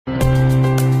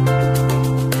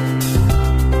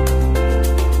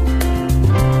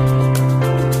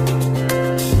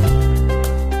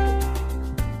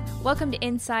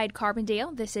Inside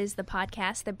Carbondale. This is the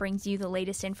podcast that brings you the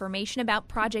latest information about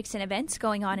projects and events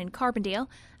going on in Carbondale.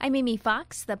 I'm Amy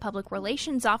Fox, the Public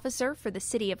Relations Officer for the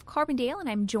City of Carbondale, and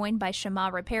I'm joined by Shema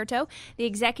Ruperto, the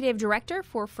Executive Director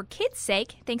for Kids'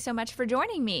 Sake. Thanks so much for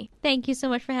joining me. Thank you so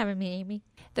much for having me, Amy.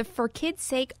 The For Kids'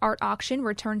 Sake art auction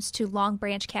returns to Long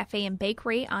Branch Cafe and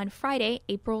Bakery on Friday,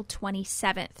 April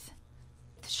 27th.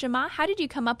 Shema, how did you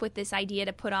come up with this idea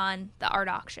to put on the art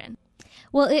auction?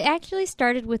 Well, it actually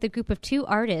started with a group of two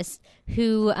artists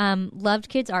who loved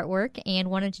kids' artwork and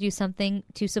wanted to do something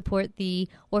to support the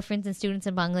orphans and students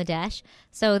in Bangladesh.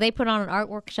 So they put on an art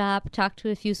workshop, talked to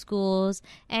a few schools,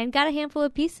 and got a handful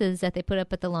of pieces that they put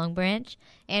up at the Long Branch.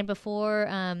 And before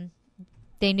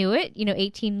they knew it,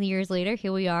 18 years later,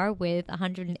 here we are with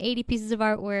 180 pieces of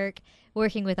artwork,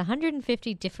 working with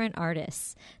 150 different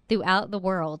artists throughout the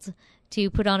world to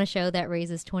put on a show that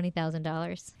raises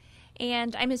 $20,000.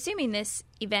 And I'm assuming this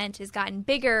event has gotten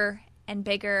bigger and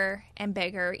bigger and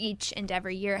bigger each and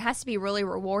every year. It has to be really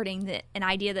rewarding that an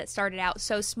idea that started out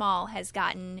so small has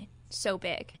gotten so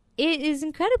big. It is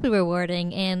incredibly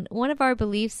rewarding, and one of our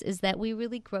beliefs is that we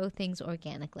really grow things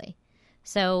organically.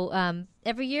 So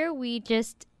every year we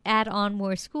just add on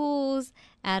more schools,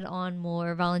 add on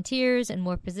more volunteers and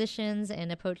more positions, and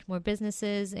approach more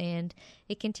businesses, and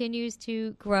it continues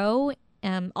to grow.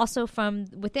 Also from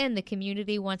within, the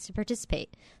community wants to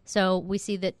participate. So we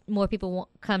see that more people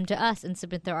come to us and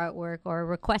submit their artwork or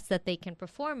request that they can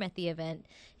perform at the event,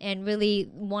 and really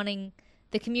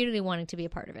the community wanting to be a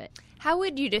part of it. How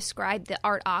would you describe the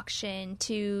art auction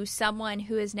to someone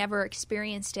who has never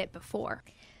experienced it before?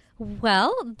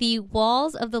 Well, the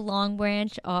walls of the Long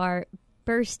Branch are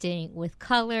bursting with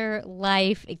color,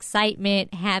 life,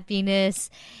 excitement, happiness,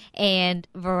 and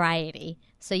variety.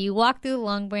 So you walk through the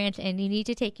Long Branch and you need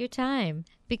to take your time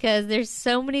because there's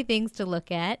so many things to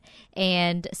look at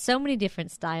and so many different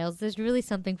styles. There's really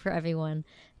something for everyone.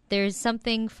 There's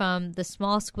something from the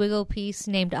small squiggle piece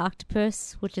named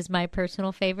Octopus, which is my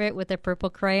personal favorite with a purple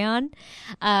crayon,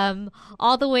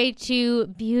 all the way to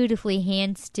beautifully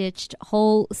hand-stitched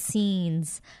whole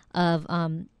scenes of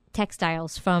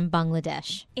textiles from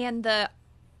Bangladesh. And the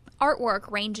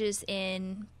artwork ranges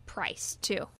in price,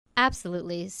 too.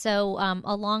 Absolutely. So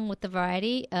along with the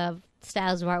variety of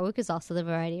styles of artwork is also the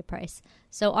variety of price.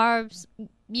 So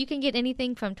you can get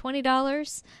anything from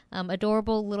 $20,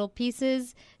 adorable little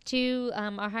pieces, to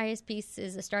our highest piece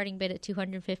is a starting bid at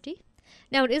 $250.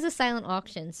 Now, it is a silent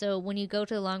auction, so when you go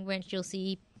to the Long Branch, you'll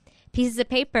see pieces of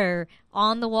paper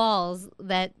on the walls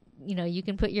that you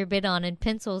can put your bid on, and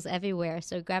pencils everywhere.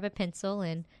 So grab a pencil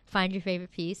and find your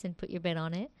favorite piece and put your bid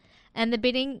on it. And the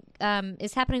bidding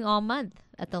is happening all month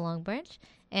at the Long Branch.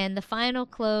 And the final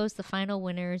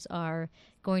winners are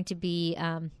going to be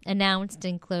announced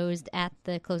and closed at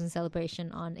the closing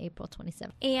celebration on April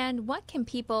 27th. And what can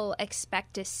people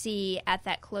expect to see at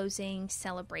that closing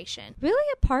celebration?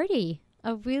 Really a party,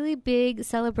 a really big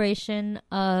celebration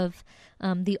of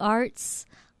the arts,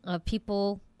 of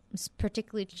people,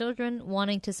 particularly children,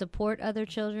 wanting to support other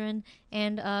children,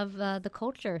 and of the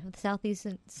culture,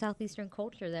 the southeastern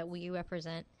culture that we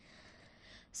represent.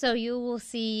 So you will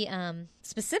see,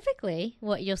 specifically,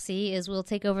 what you'll see is we'll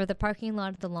take over the parking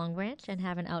lot of the Long Branch and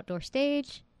have an outdoor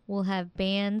stage. We'll have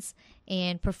bands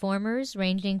and performers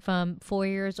ranging from 4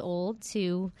 years old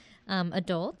to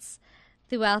adults.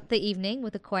 Throughout the evening,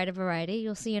 with quite a variety,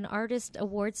 you'll see an artist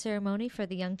award ceremony for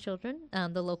the young children,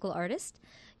 the local artist.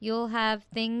 You'll have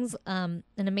things, an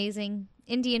amazing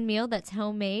Indian meal that's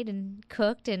homemade and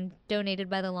cooked and donated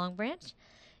by the Long Branch.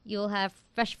 You'll have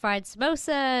fresh fried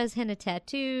samosas, henna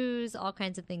tattoos, all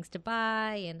kinds of things to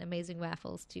buy, and amazing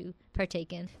raffles to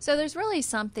partake in. So there's really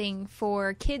something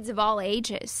for kids of all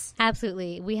ages.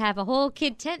 Absolutely. We have a whole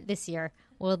kid tent this year.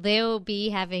 Well, they'll be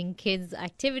having kids'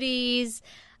 activities,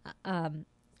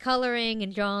 coloring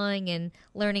and drawing and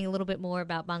learning a little bit more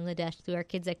about Bangladesh through our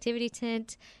kids' activity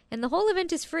tent. And the whole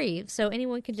event is free, so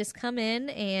anyone can just come in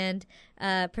and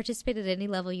participate at any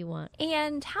level you want.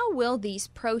 And how will these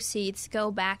proceeds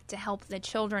go back to help the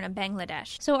children of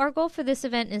Bangladesh? So our goal for this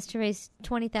event is to raise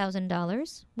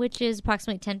 $20,000, which is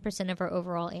approximately 10% of our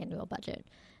overall annual budget.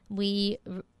 We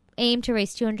aim to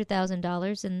raise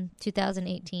 $200,000 in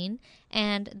 2018,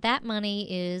 and that money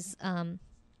is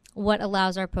what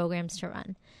allows our programs to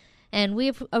run. And we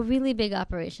have a really big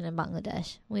operation in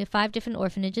Bangladesh. We have 5 different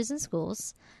orphanages and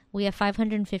schools. We have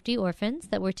 550 orphans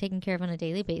that we're taking care of on a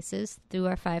daily basis through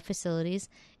our 5 facilities,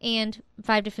 and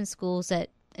 5 different schools that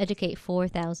educate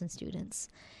 4,000 students.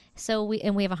 So we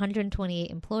have 128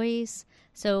 employees.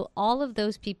 So all of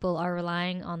those people are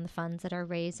relying on the funds that are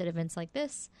raised at events like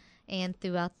this and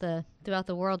throughout the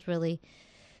world, really,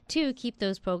 to keep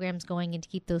those programs going and to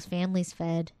keep those families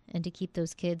fed and to keep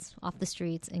those kids off the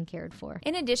streets and cared for.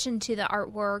 In addition to the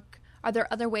artwork, are there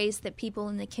other ways that people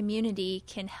in the community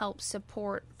can help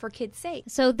support For Kids' Sake?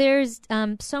 So there's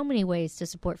so many ways to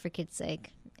support For Kids'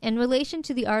 Sake. In relation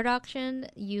to the art auction,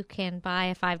 you can buy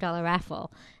a $5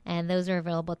 raffle, and those are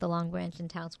available at the Long Branch and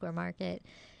Town Square Market.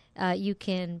 You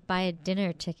can buy a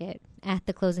dinner ticket at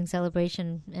the closing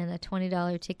celebration, and a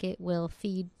 $20 ticket will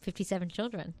feed 57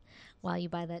 children while you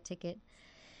buy that ticket.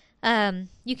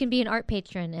 You can be an art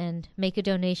patron and make a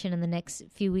donation in the next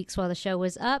few weeks while the show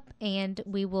is up, and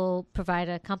we will provide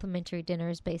a complimentary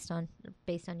dinners based on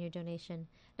your donation.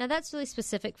 Now, that's really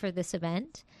specific for this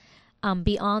event.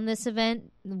 Beyond this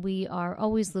event, we are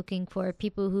always looking for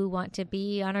people who want to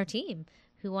be on our team,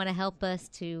 who want to help us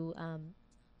to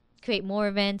create more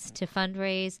events, to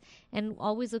fundraise, and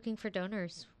always looking for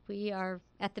donors. We are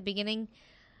at the beginning.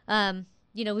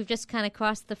 We've just kind of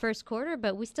crossed the first quarter,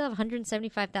 but we still have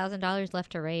 $175,000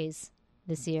 left to raise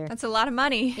this year. That's a lot of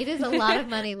money. It is a lot of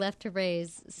money left to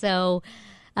raise. So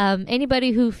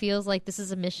anybody who feels like this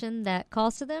is a mission that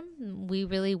calls to them, we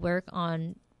really work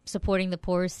on supporting the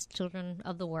poorest children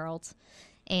of the world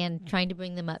and trying to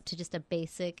bring them up to just a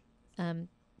basic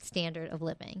standard of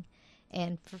living.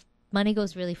 And money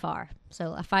goes really far.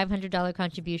 So a $500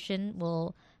 contribution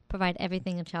will provide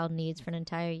everything a child needs for an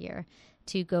entire year,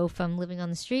 to go from living on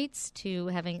the streets to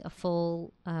having a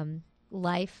full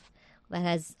life that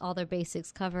has all their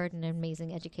basics covered and an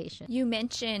amazing education. You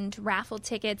mentioned raffle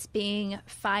tickets being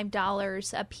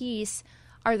 $5 a piece.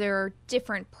 Are there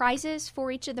different prizes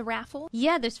for each of the raffles?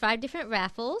 Yeah, there's 5 different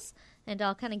raffles, and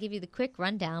I'll kind of give you the quick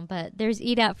rundown, but there's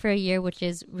Eat Out for a Year, which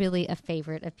is really a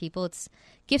favorite of people. It's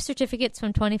gift certificates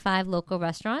from 25 local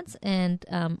restaurants, and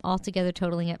altogether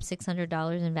totaling up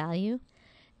 $600 in value.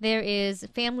 There is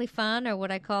Family Fun, or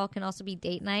what I call can also be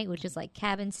date night, which is like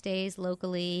cabin stays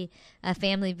locally, a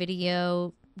family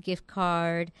video gift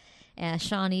card,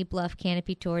 Shawnee Bluff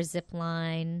Canopy Tour, zip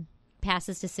line,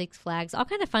 passes to Six Flags, all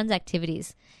kind of fun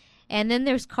activities. And then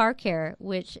there's Car Care,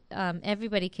 which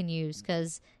everybody can use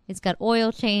because it's got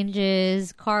oil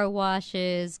changes, car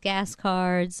washes, gas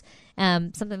cards,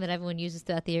 something that everyone uses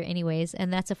throughout the year anyways,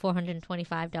 and that's a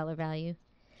 $425 value.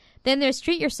 Then there's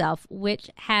Treat Yourself,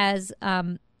 which has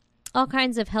all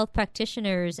kinds of health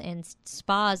practitioners and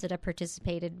spas that have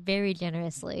participated very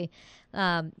generously.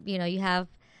 You have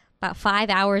about 5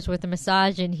 hours worth of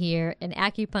massage in here, and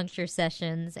acupuncture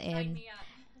sessions, and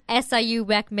SIU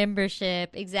rec membership,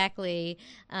 exactly,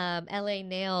 LA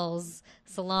Nails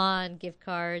salon gift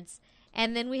cards.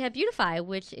 And then we have Beautify,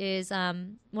 which is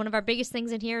one of our biggest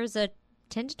things in here is a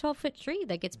 10 to 12 foot tree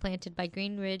that gets planted by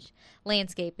Green Ridge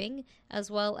Landscaping,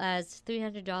 as well as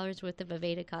 $300 worth of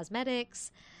Aveda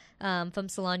Cosmetics from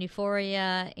Salon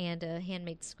Euphoria, and a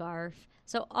handmade scarf.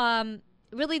 So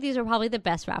really, these are probably the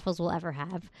best raffles we'll ever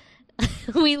have.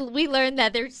 we learned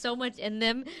that there's so much in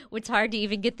them, it's hard to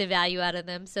even get the value out of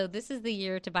them. So this is the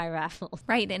year to buy raffles.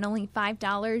 Right, and only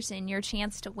 $5 and your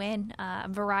chance to win a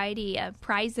variety of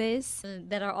prizes.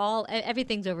 That are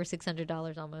everything's over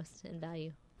 $600 almost in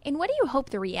value. And what do you hope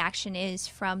the reaction is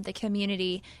from the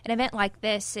community? An event like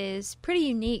this is pretty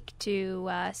unique to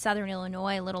Southern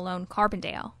Illinois, let alone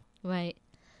Carbondale. Right.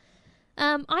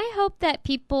 I hope that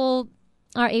people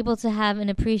are able to have an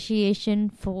appreciation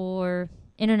for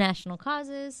international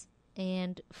causes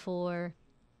and for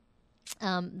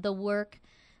the work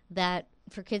that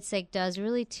For Kids' Sake does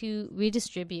really to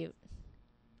redistribute.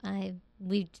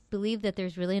 We believe that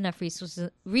there's really enough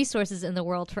resources in the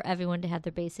world for everyone to have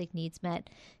their basic needs met.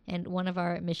 And one of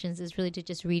our missions is really to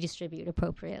just redistribute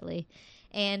appropriately.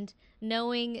 And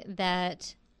knowing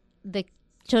that the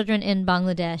children in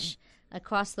Bangladesh,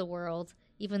 across the world,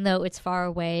 even though it's far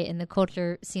away and the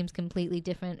culture seems completely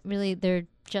different, really they're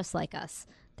just like us.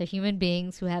 They're human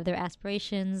beings who have their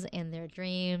aspirations and their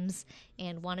dreams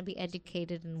and want to be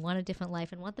educated and want a different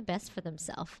life and want the best for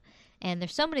themselves. And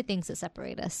there's so many things that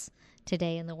separate us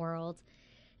today in the world.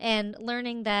 And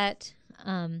learning that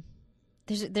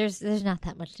there's not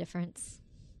that much difference.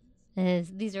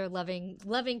 These are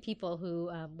loving people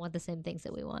who want the same things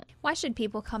that we want. Why should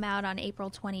people come out on April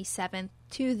 27th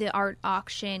to the art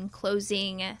auction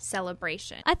closing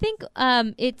celebration? I think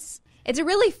it's a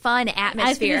really fun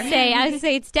atmosphere. I would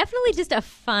say it's definitely just a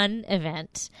fun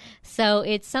event. So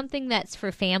it's something that's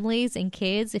for families and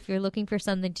kids if you're looking for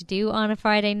something to do on a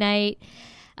Friday night.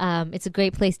 It's a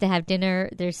great place to have dinner.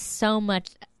 There's so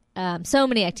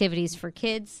many activities for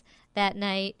kids that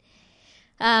night.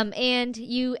 And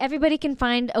everybody can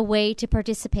find a way to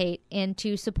participate and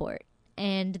to support.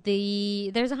 And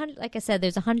there's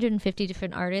 150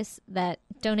 different artists that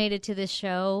donated to this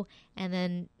show, and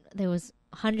then there was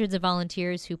hundreds of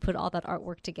volunteers who put all that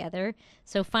artwork together.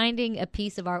 So finding a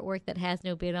piece of artwork that has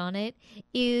no bid on it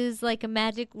is like a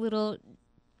magic little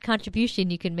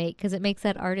contribution you can make, because it makes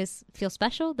that artist feel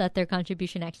special that their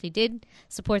contribution actually did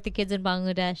support the kids in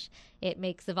Bangladesh. It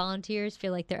makes the volunteers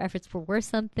feel like their efforts were worth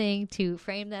something to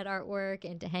frame that artwork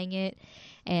and to hang it,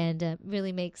 and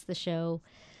really makes the show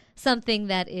something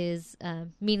that is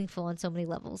meaningful on so many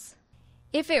levels.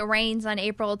 If it rains on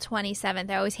April 27th,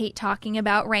 I always hate talking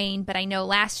about rain, but I know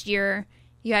last year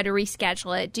you had to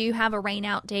reschedule it. Do you have a rain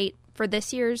out date for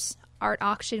this year's art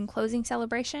auction closing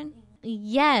celebration?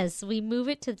 Yes, we move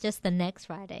it to just the next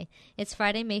Friday. It's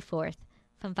Friday, May 4th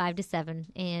from 5 to 7,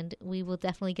 and we will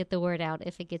definitely get the word out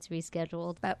if it gets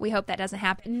rescheduled. But we hope that doesn't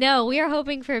happen. No, we are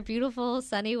hoping for beautiful,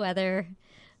 sunny weather.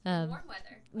 Warm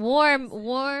weather.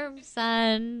 Warm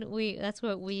sun. That's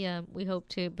what we hope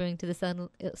to bring to the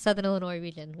Southern Illinois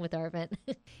region with our event.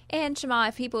 And Shema,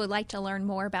 if people would like to learn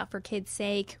more about For Kids'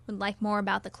 Sake, would like more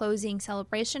about the closing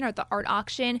celebration or the art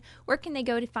auction, where can they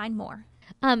go to find more?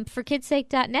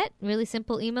 forkidssake.net, really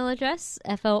simple email address,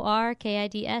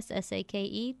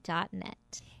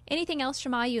 forkidssake.net. Anything else,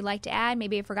 Shema, you'd like to add?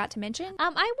 Maybe I forgot to mention? I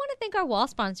want to thank our wall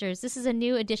sponsors. This is a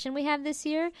new addition we have this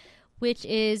year, which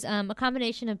is a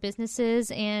combination of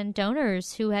businesses and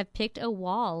donors who have picked a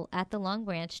wall at the Long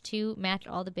Branch to match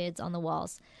all the bids on the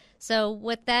walls. So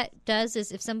what that does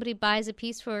is if somebody buys a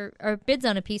piece or bids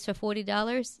on a piece for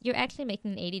 $40, you're actually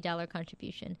making an $80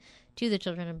 contribution to the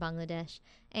children in Bangladesh.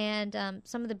 And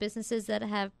some of the businesses that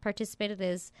have participated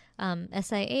is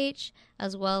SIH,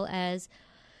 as well as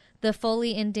the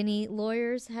Foley and Denny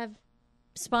lawyers have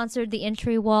sponsored the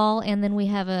entry wall. And then we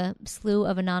have a slew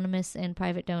of anonymous and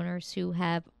private donors who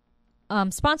have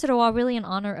sponsored a wall really in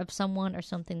honor of someone or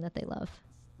something that they love.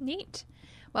 Neat.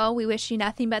 Well, we wish you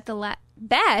nothing but the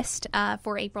best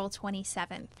for April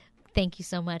 27th. Thank you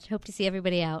so much. Hope to see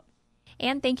everybody out.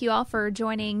 And thank you all for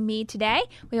joining me today.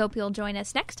 We hope you'll join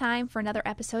us next time for another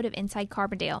episode of Inside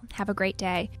Carbondale. Have a great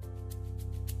day.